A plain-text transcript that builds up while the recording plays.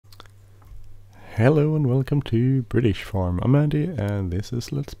Hello and welcome to British Farm. I'm Andy and this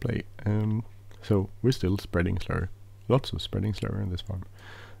is Let's Play. So we're still spreading slurry. Lots of spreading slurry on this farm.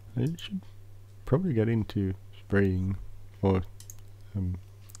 I should probably get into spraying or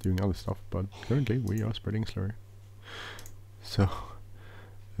doing other stuff, but currently we are spreading slurry. So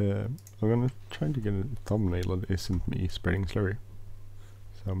I'm gonna try to get a thumbnail that isn't me spreading slurry.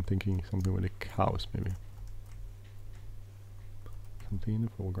 So I'm thinking something with the cows maybe. Something in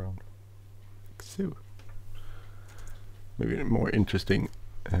the foreground. So, maybe a more interesting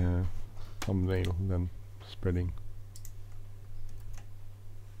thumbnail than spreading.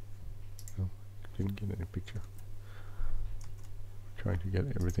 No, didn't get any picture. Trying to get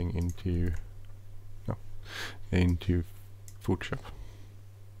everything into Photoshop.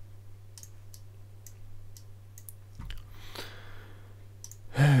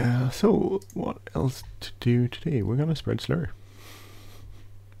 So, what else to do today? We're gonna spread slurry,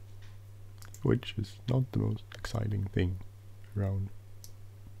 which is not the most exciting thing around,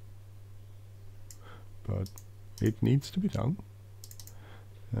 but it needs to be done,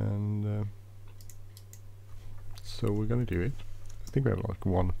 and so we're gonna do it. I think we have like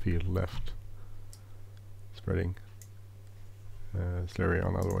one field left spreading slurry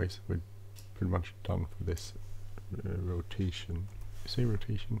on, otherwise we're pretty much done for this rotation. You say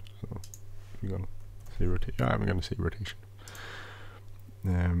rotation? I don't know if you're gonna say rotation. Yeah, I'm gonna say rotation.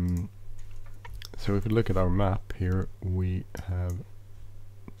 So if you look at our map here, we have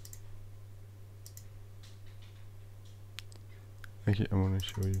actually I want to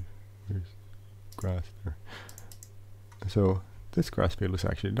show you there's grass there. So this grass field is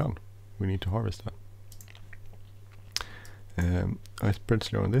actually done. We need to harvest that. I spread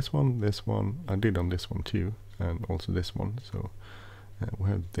slurry on this one, I did on this one too, and also this one. So we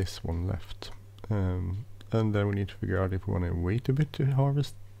have this one left, and then we need to figure out if we want to wait a bit to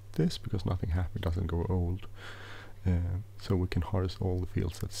harvest this, because nothing happy doesn't go old, so we can harvest all the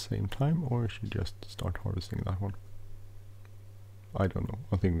fields at the same time, or should just start harvesting that one. I don't know.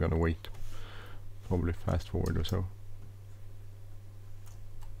 I think I'm gonna wait, probably fast forward or so.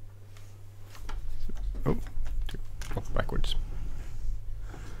 Oh, not backwards.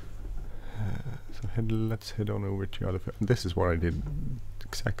 So let's head on over to other. This is what I did, the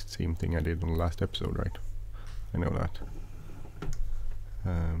exact same thing I did on the last episode, right? I know that.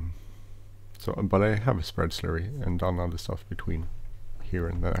 So, but I have spread slurry and done other stuff between here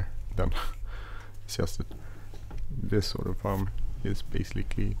and there. Then it's just that this sort of farm is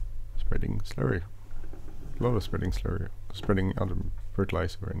basically spreading slurry. A lot of spreading slurry, spreading other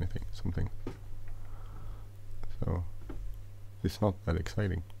fertilizer or anything, something. So it's not that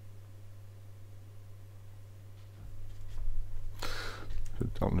exciting.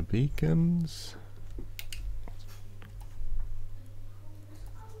 Put down the beacons.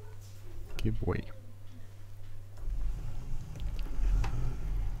 Give way.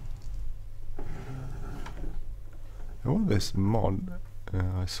 Oh, this mod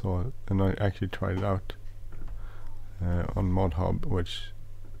I saw, and I actually tried it out on Mod Hub, which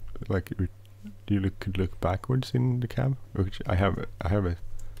like could look backwards in the cab, which I have it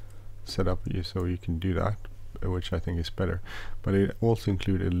set up so you can do that, which I think is better. But it also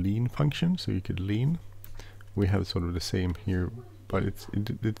included a lean function, so you could lean. We have sort of the same here, but it's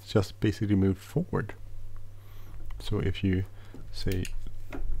just basically moved forward. So if you say,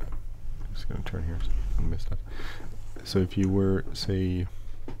 I'm just gonna turn here so I missed that. So if you were, say,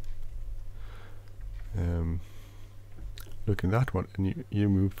 looking that one, and you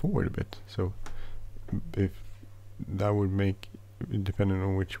move forward a bit, so if that would make, depending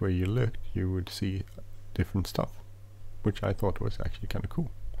on which way you looked, you would see different stuff, which I thought was actually kind of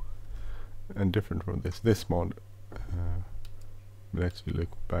cool and different from this. This mod lets you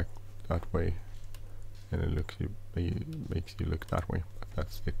look back that way, and it makes you look that way. But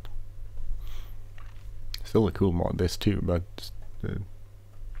that's it. Still a cool mod, this too, but I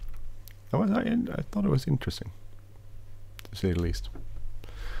thought it was interesting, to say the least.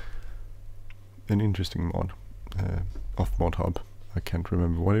 An interesting mod off Mod Hub. I can't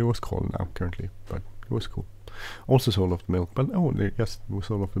remember what it was called now currently, but it was cool. Also sold off the milk, but yes, we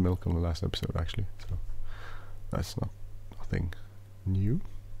sold off the milk on the last episode actually, so that's nothing new.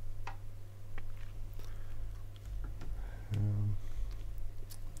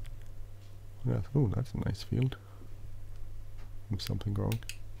 Yeah, oh, that's a nice field. There's something wrong.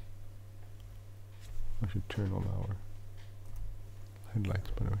 I should turn on our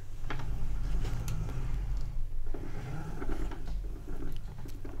headlights, by the way.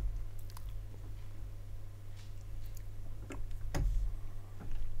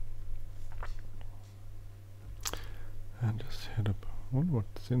 And just head up. I wonder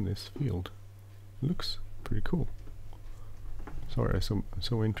what's in this field. looks pretty cool. Sorry, so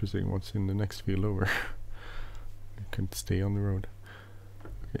interesting what's in the next field over. I can't stay on the road.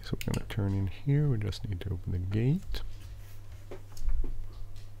 Okay, so we're gonna turn in here. We just need to open the gate.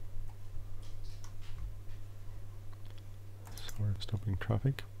 Sorry, stopping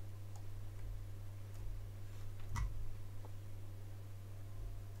traffic.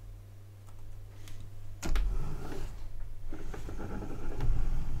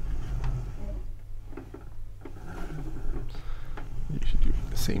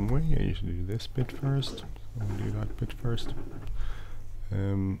 Same way, I usually do this bit first, so I'll do that bit first.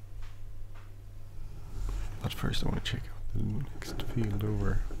 But first I want to check out the next field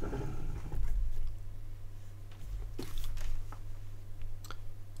over.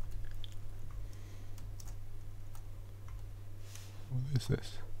 What is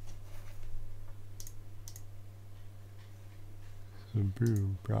this? So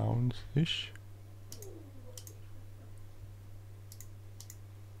blue, browns-ish.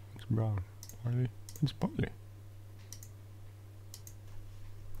 Brown, barley. It's barley.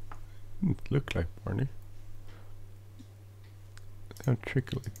 Didn't look like barley. They have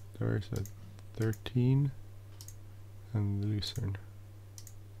trickle. There's a 13 and the lucerne.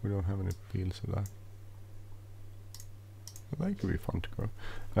 We don't have any fields of that. Well, that could be fun to grow.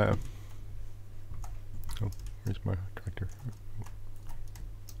 Oh, where's my tractor?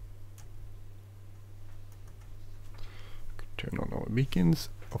 Turn on our beacons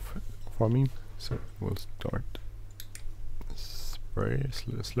of farming, so we'll start spreading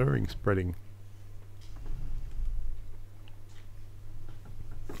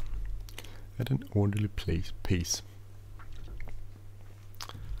at an orderly pace.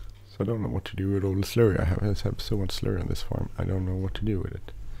 So I don't know what to do with all the slurry. I have so much slurry on this farm. I don't know what to do with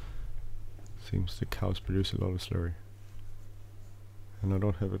it. Seems the cows produce a lot of slurry, and I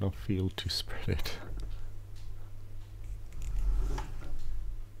don't have enough field to spread it.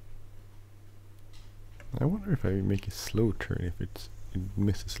 I wonder if I make a slow turn, if it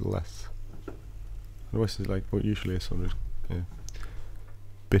misses less. Otherwise it's like, well, usually a sort of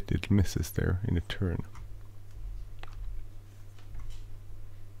bit it misses there in a turn.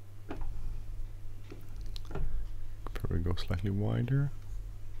 Probably go slightly wider.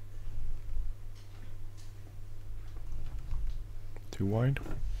 Too wide.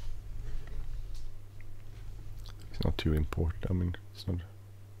 It's not too important. I mean, it's not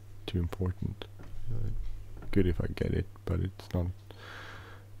too important. Good if I get it, but it's not.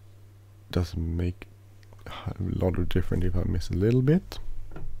 Doesn't make a lot of difference if I miss a little bit.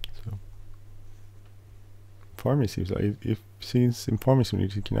 So farming seems like since in farming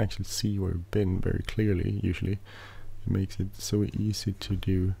simulator you can actually see where you've been very clearly. Usually, it makes it so easy to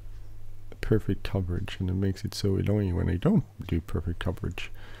do perfect coverage, and it makes it so annoying when I don't do perfect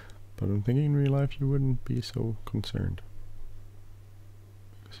coverage. But I'm thinking in real life you wouldn't be so concerned.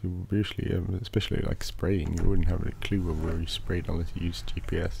 So usually, especially like spraying, you wouldn't have a clue of where you sprayed unless you use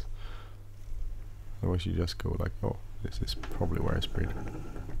GPS. Otherwise you just go like, oh, this is probably where I sprayed.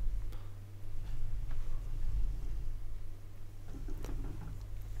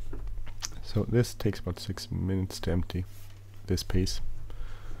 So this takes about 6 minutes to empty, this pace,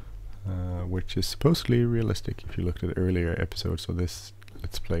 which is supposedly realistic if you looked at earlier episodes of this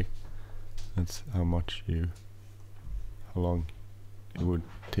Let's Play. That's how long it would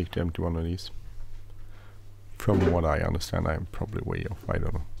take to empty one of these. From what I understand, I'm probably way off. I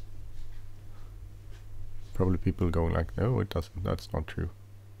don't know. Probably people going like, no, it doesn't. That's not true.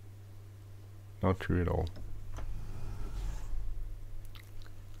 Not true at all.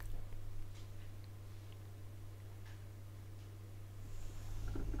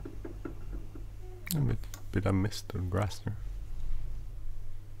 A bit of mist and grass there.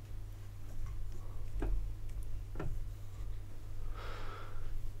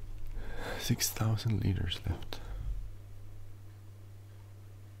 6,000 liters left.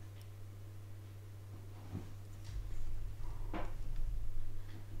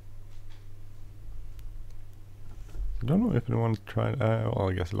 I don't know if anyone tried. Well,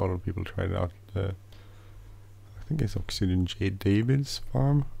 I guess a lot of people tried it out. I think it's Oxygen J. David's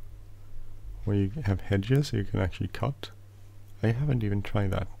farm, where you have hedges you can actually cut. I haven't even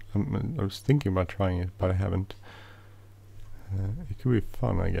tried that. I was thinking about trying it, but I haven't. It could be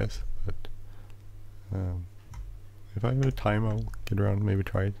fun, I guess. But if I have the time, I'll get around and maybe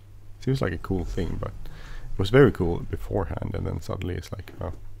try it. Seems like a cool thing, but it was very cool beforehand, and then suddenly it's like,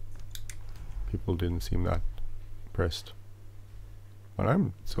 oh, people didn't seem that impressed. But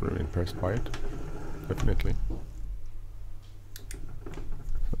I'm sort of impressed by it, definitely.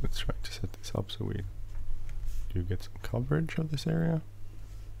 So let's try to set this up so we do get some coverage of this area.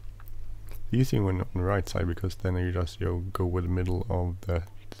 easier when on the right side, because then you just go with the middle of the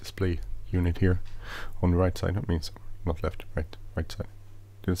display unit here on the right side. That means not left, right side.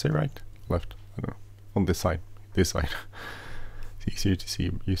 Did I say right? Left? I don't know. On this side. It's easier to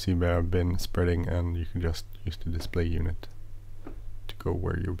see. You see where I've been spreading, and you can just use the display unit to go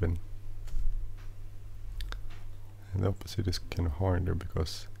where you've been. And the opposite is kind of harder,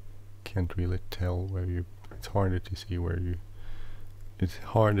 because you can't really tell where you. It's harder to see where you. It's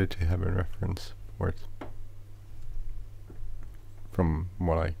harder to have a reference for it. From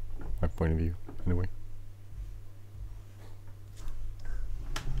my point of view, anyway.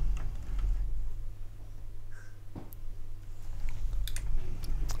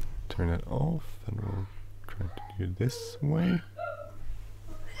 Turn it off, and we'll try to do this way.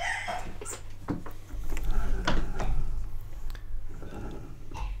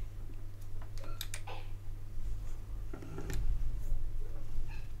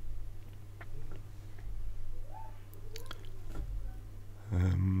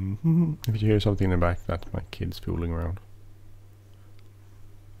 If you hear something in the back, that's my kids fooling around.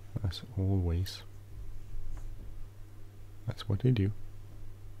 As always. That's what they do.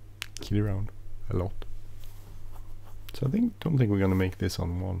 Kid around a lot. So don't think we're gonna make this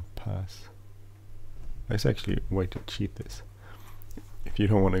on one pass. There's actually a way to cheat this. If you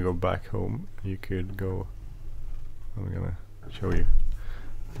don't want to go back home, you could go. I'm gonna show you.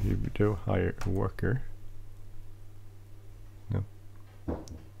 If you do hire a worker. No.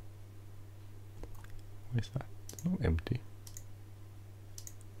 What is that? It's not empty.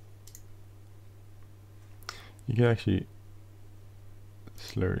 You can actually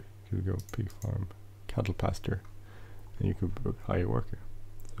slurry. You could go pig farm, cattle pasture, and you could hire a worker.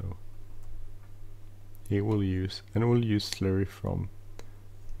 So it will use, and it will use slurry from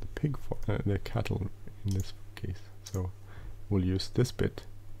the pig farm, the cattle in this case. So we'll use this bit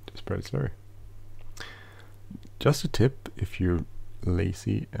to spread slurry. Just a tip: if you're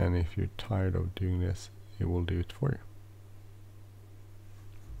lazy and if you're tired of doing this, it will do it for you.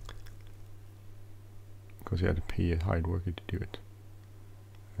 Because you had to pay a hired worker to do it.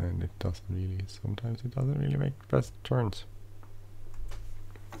 And it doesn't really, sometimes it doesn't really make the best turns.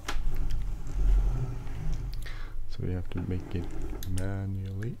 So we have to make it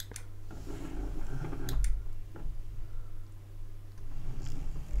manually.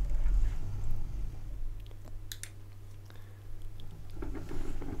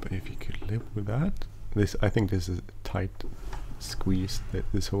 But if you could live with that, I think this is a tight squeeze.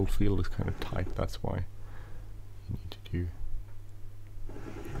 This whole field is kind of tight, that's why you need to do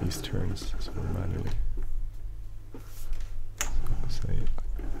these turns sort of manually. So say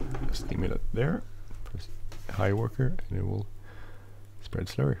just leave it there, press high worker, and it will spread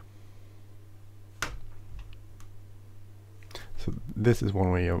slurry. So this is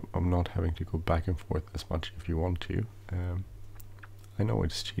one way of not having to go back and forth as much if you want to. I know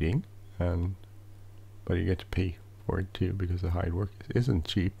it's cheating, but you get to pay for it too, because the hired work isn't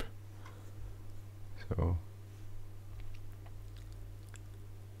cheap. So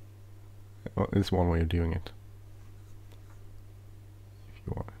well, it's one way of doing it.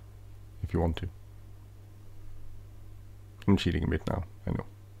 If you want to. I'm cheating a bit now, I know.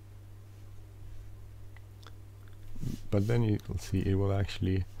 But then you will see it will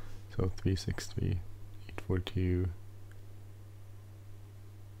actually, so 363, 842,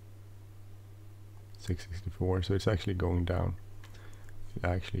 664, so it's actually going down. It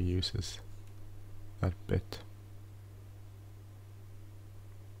actually uses that bit.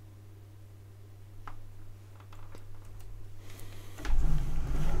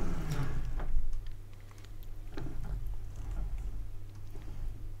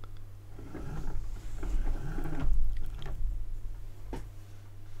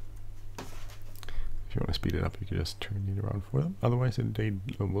 If you want to speed it up, you can just turn it around for them. Otherwise, they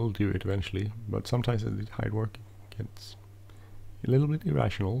will do it eventually. But sometimes the hide work gets a little bit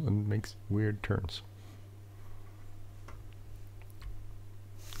irrational and makes weird turns.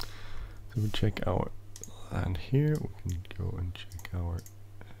 So we check our land here. We can go and check our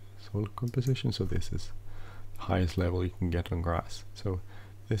soil composition. So this is the highest level you can get on grass. So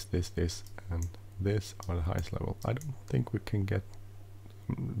this, and this are the highest level. I don't think we can get,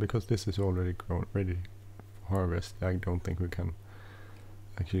 because this is already grown, ready for harvest. I don't think we can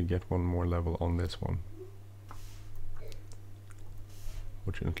actually get one more level on this one,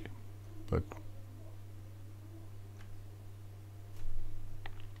 fortunately. But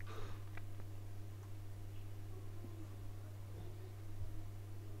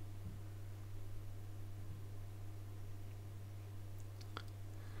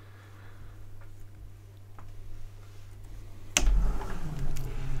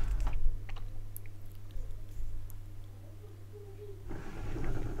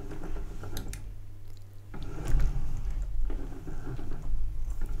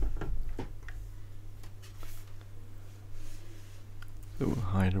So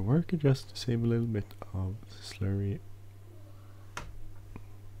hide the worker just to save a little bit of slurry.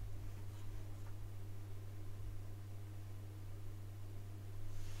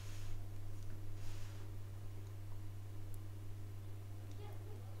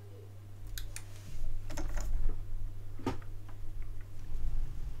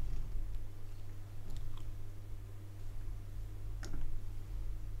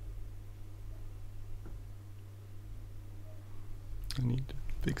 I need to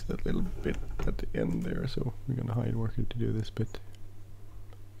fix that little bit at the end there, so we're gonna hide worker to do this bit.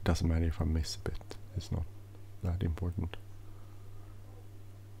 It doesn't matter if I miss a bit, it's not that important.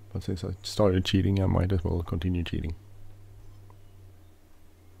 But since I started cheating, I might as well continue cheating,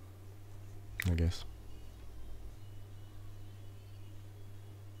 I guess.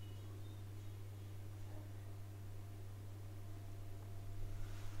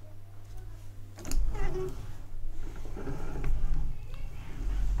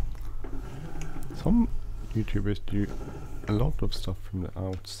 Some YouTubers do a lot of stuff from the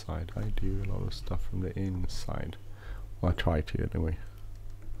outside. I do a lot of stuff from the inside. Well, I try to anyway.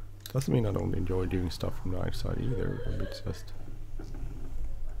 Doesn't mean I don't enjoy doing stuff from the outside either, but it's just...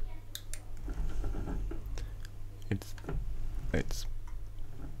 It's...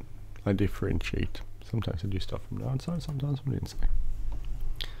 I differentiate. Sometimes I do stuff from the outside, sometimes from the inside.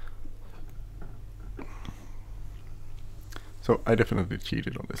 So I definitely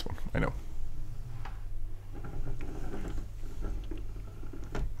cheated on this one, I know.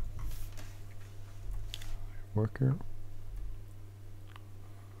 Worker.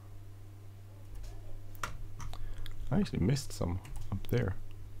 I actually missed some up there.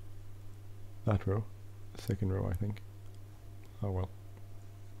 That row. The second row, I think. Oh well.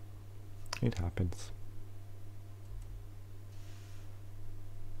 It happens.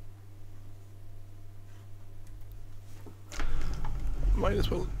 Might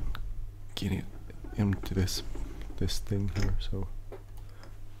as well get it into this thing here, so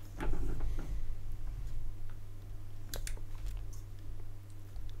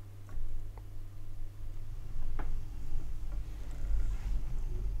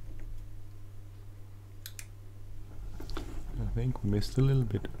I think we missed a little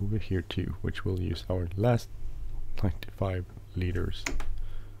bit over here too, which we'll use our last 95 liters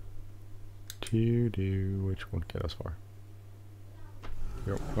to do, which won't get us far.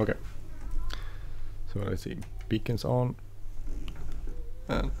 Yo, okay. So let's see, beacons on,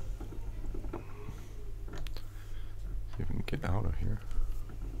 and see if we can get out of here.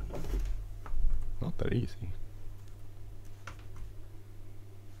 Not that easy.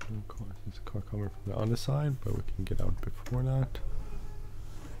 Of course, there's a car coming from the other side, but we can get out before that.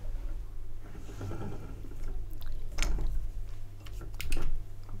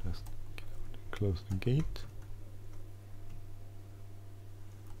 Just get out and close the gate.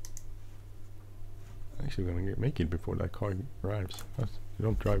 Actually, we're gonna make it before that car arrives. They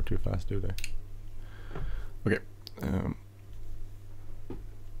don't drive too fast, do they? Okay.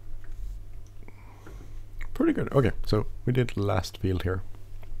 Pretty good. Okay, so we did the last field here.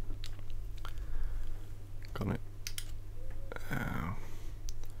 Gonna.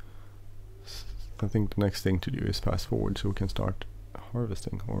 I think the next thing to do is fast forward so we can start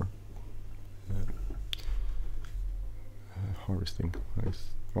harvesting, or harvesting.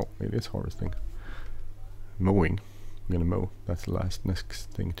 Well, it is harvesting. Mowing. I'm gonna mow. That's the next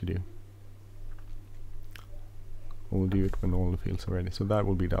thing to do. We'll do it when all the fields are ready. So that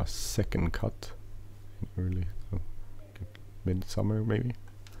will be the second cut in early, so mid-summer maybe.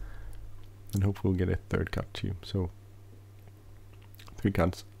 And hopefully we'll get a third cut too. So 3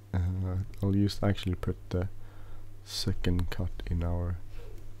 cuts. I'll actually put the second cut in our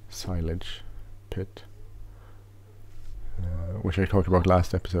silage pit, which I talked about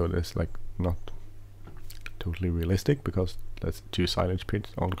last episode. Is like not totally realistic because that's 2 silage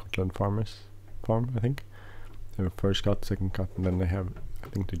pits on Cotland farm, I think. They have a first cut, second cut, and then they have, I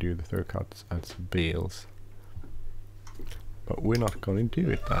think, to do the third cuts as bales. But we're not going to do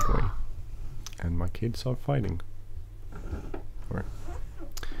it that way. And my kids are fighting. Or,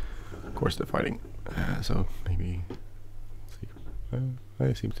 of course they're fighting. So maybe, let's see.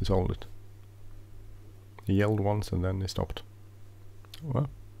 I seem to solve it. He yelled once and then they stopped. Well,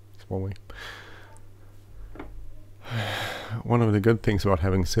 it's one way. One of the good things about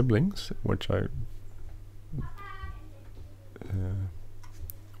having siblings, which I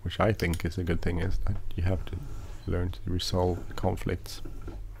think is a good thing, is that you have to learn to resolve conflicts.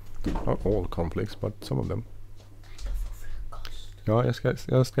 Not all conflicts, but some of them. Ja, jag ska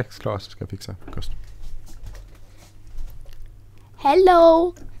fixa frukost.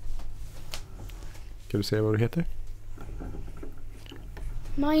 Hello! Kan du säga vad du heter?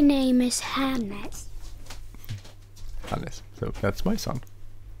 My name is Hannes. Hannes. So that's my son.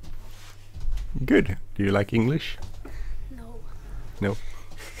 Good. Do you like English? No. No.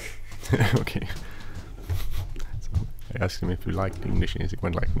 Okay. So I asked him if he liked English, and he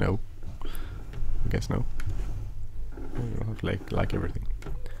went like, no. I guess no. You don't have to like everything.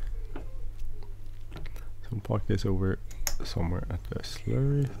 So we'll park this over somewhere at the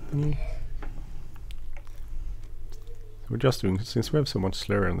slurry thingy. So we're just doing, since we have so much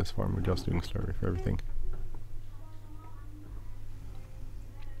slurry on this farm, we're just doing slurry for everything.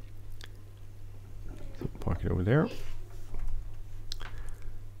 So we'll park it over there.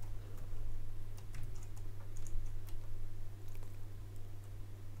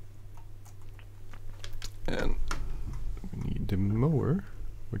 And we need the mower,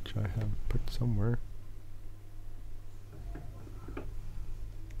 which I have put somewhere.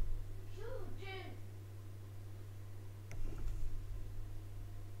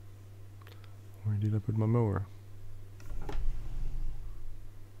 Where did I put my mower?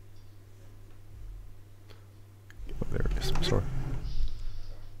 Oh, there it is. I'm sorry.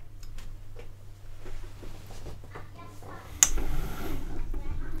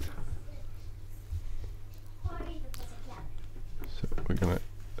 So we're gonna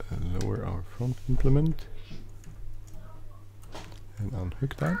lower our front implement and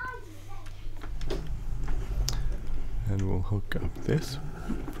unhook that, and we'll hook up this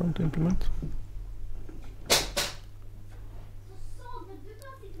front implement.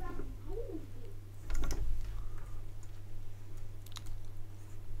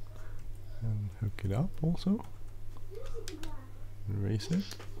 And hook it up also. Raise it.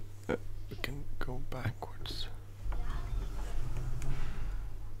 We can go backwards.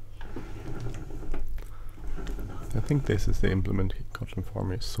 I think this is the implement Cotland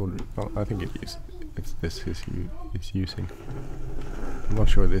farmer is sort of. Well, I think it's this is using. I'm not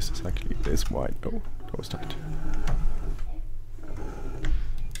sure this is actually this wide. Oh, that was tight.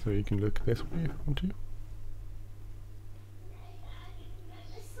 So you can look this way if you want to.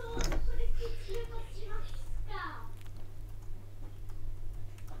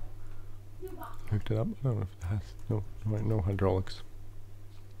 Hooked it up. I don't know if it has no hydraulics.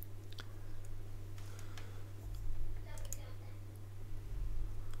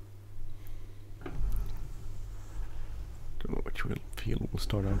 Don't know which field we'll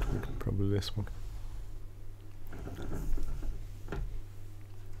start out with. Probably this one.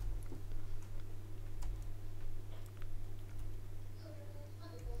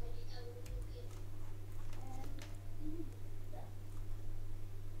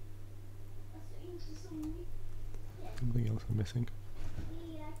 Something else I'm missing.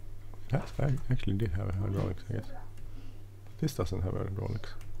 I actually did have a hydraulics, I guess. But this doesn't have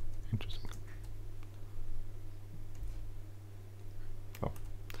hydraulics. Interesting. Oh.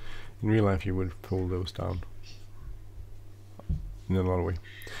 In real life you would pull those down in another way.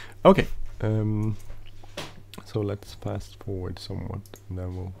 Okay. So let's fast forward somewhat, and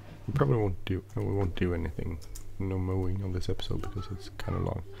then we probably won't do anything, no mowing on this episode because it's kind of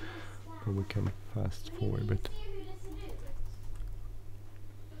long. But we can fast forward a bit.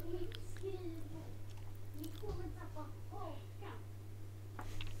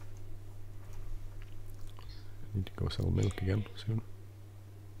 I need to go sell milk again soon.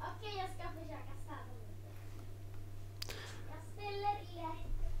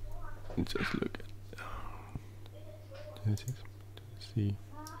 Let's just look at this. See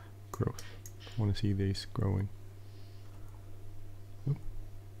growth. I want to see these growing. Oh.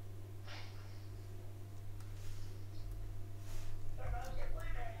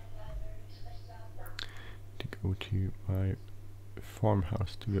 To go to my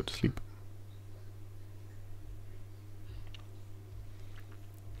farmhouse to go to sleep.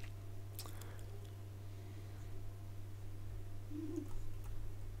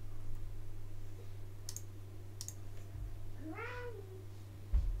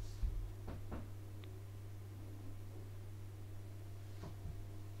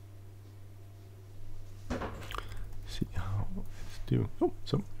 See how it's doing. Oh,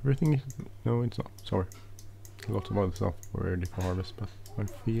 so everything is. No, it's not. Sorry. Lots of other stuff were ready for harvest, but my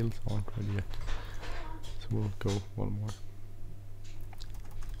fields aren't ready yet. So we'll go one more.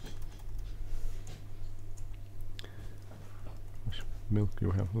 How much milk do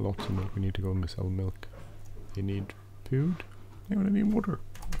we have? Lots of milk. We need to go and sell milk. They need food. They need water.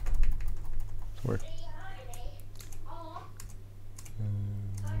 Sorry.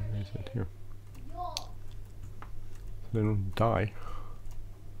 Where is it here? They don't die.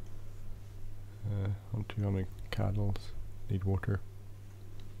 On 200 cattle need water.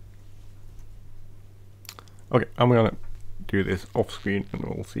 Okay, I'm gonna do this off screen, and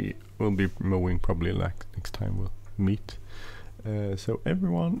we'll see. We'll be mowing probably like next time we'll meet. So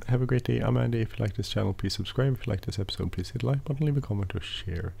everyone, have a great day. I'm Andy. If you like this channel, please subscribe. If you like this episode, please hit like button, leave a comment or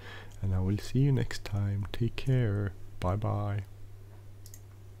share. And I will see you next time. Take care. Bye bye.